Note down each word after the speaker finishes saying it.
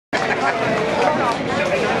Kingston's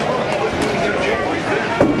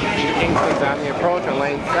on the approach on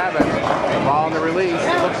lane 7. The ball in the release.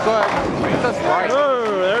 It looks good. It's a strike.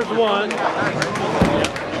 Oh, there's one.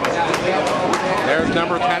 There's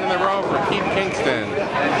number 10 in the row for Keith Kingston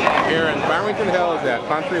here in Farmington Hills at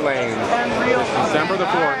Country Lanes. December the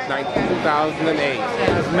 4th, 2008.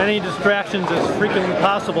 As many distractions as freaking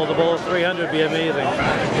possible to bowl 300 would be amazing.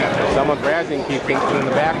 Someone razzing Keith Kingston in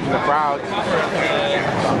the back from the crowd.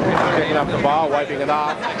 Picking up the ball, wiping it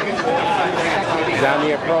off. He's on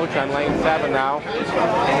the approach on lane 7 now.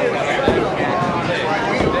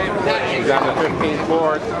 He's on the 15th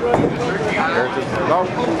board. There's his go.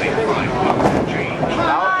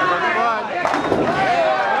 Out, number 1.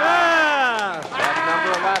 Yeah! That's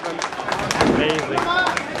number 11. Amazing.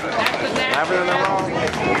 11 in a row.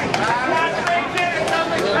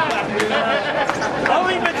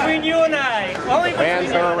 Only between you and I. Only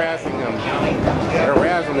Fans are harassing him. They're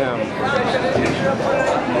harassing him.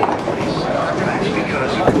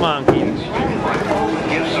 Come on, Keith.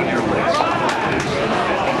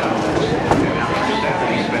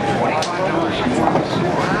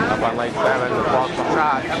 Up on lane 7, the walk the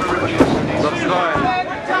shot. Looks good.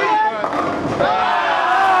 Oh!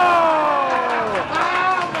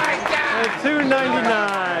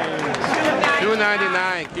 299.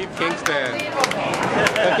 299, Keith Kingston.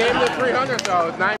 The game to 300 though. It's 9